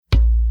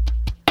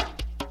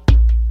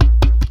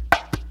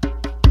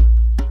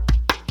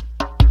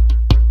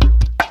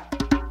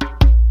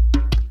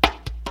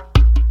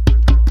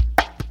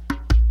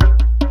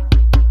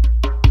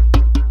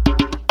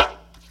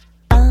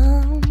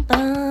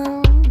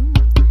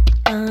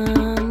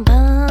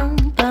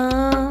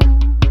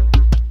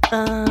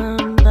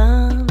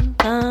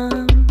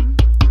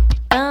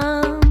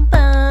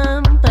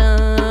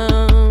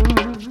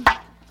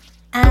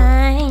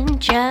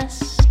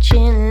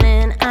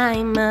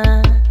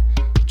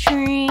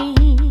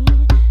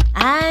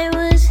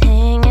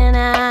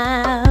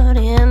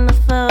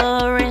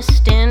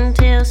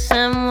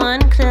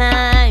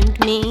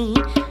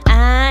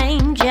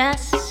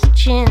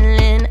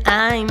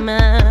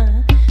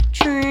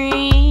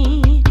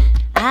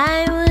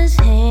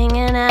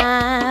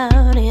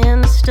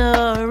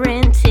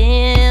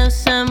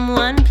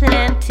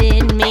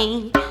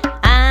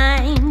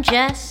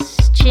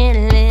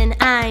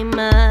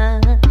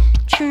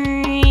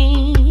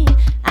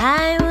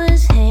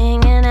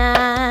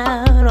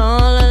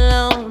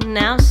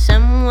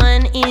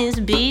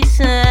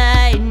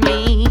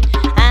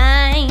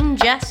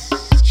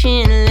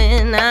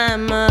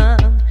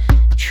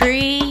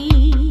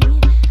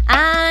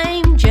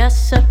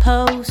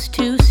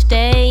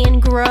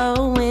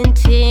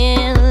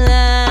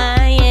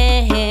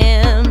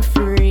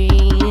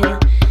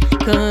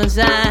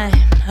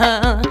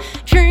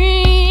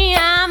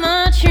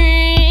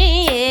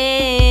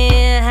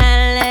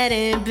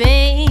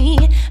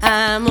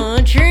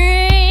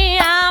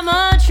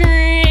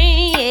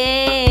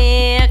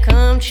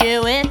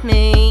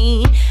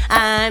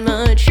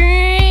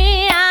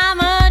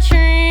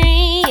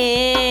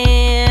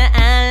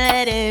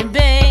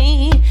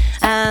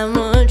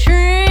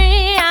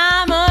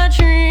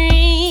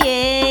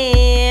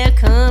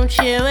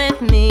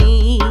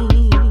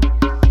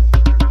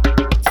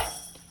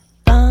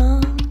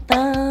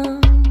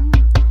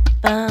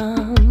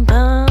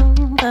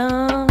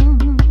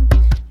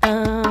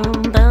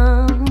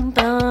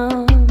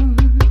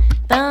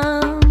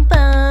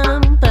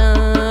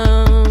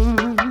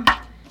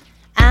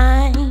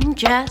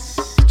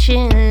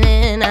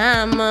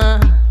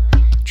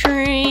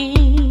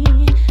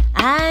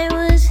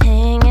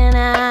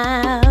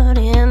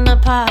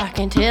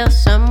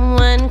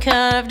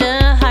carved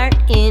a heart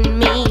in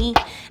me.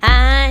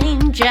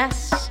 I'm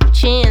just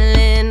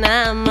chillin',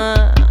 I'm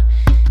a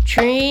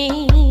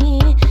tree.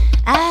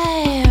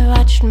 I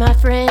watched my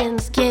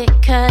friends get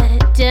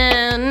cut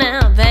down,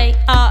 now they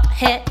are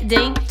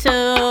heading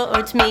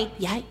towards me.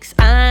 Yikes,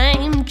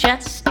 I'm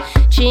just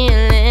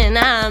chillin',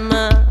 I'm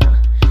a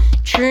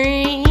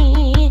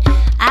tree.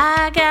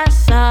 I got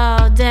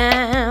sawed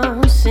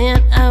down,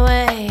 sent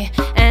away,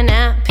 and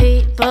now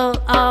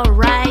people are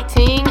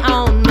writing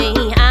on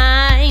me.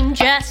 I'm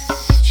just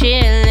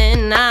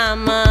chillin',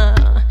 I'm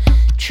a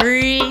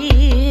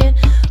tree.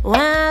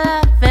 Well,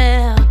 I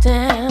fell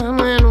down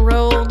and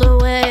rolled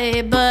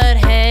away, but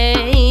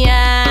hey,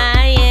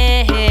 I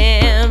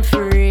am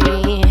free.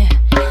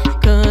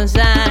 'Cause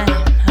I'm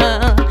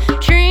a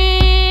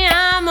tree,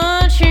 I'm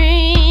a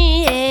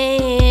tree,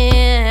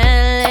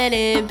 yeah, let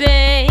it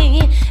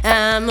be.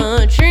 I'm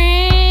a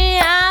tree,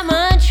 I'm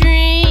a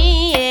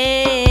tree,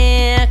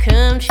 yeah,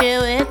 come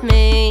chill with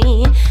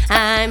me.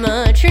 I'm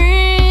a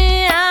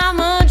tree, I'm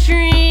a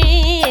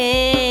tree,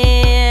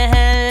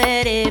 yeah,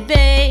 let it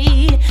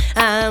be.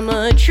 I'm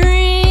a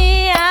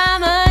tree,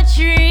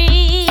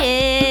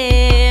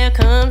 yeah,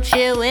 come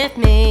chill with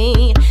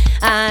me.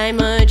 I'm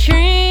a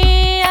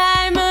tree,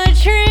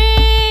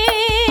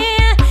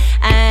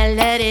 I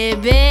let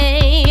it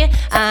be.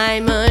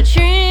 I'm a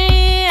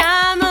tree,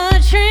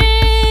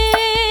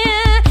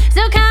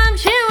 so come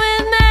chill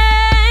with me.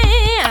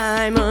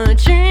 I'm a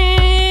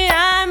tree,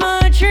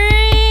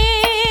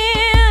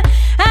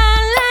 I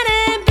let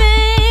it be.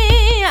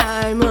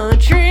 I'm a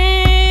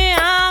tree,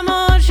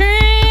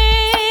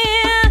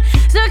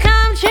 so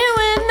come chill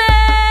with me.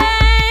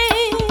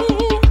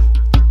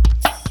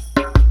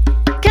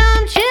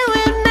 Come chill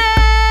with me.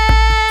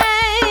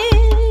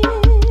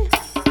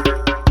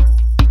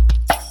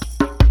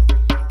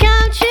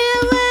 Come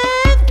chill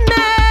with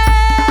me.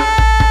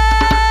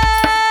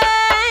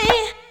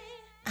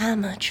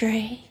 I'm a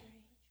tree.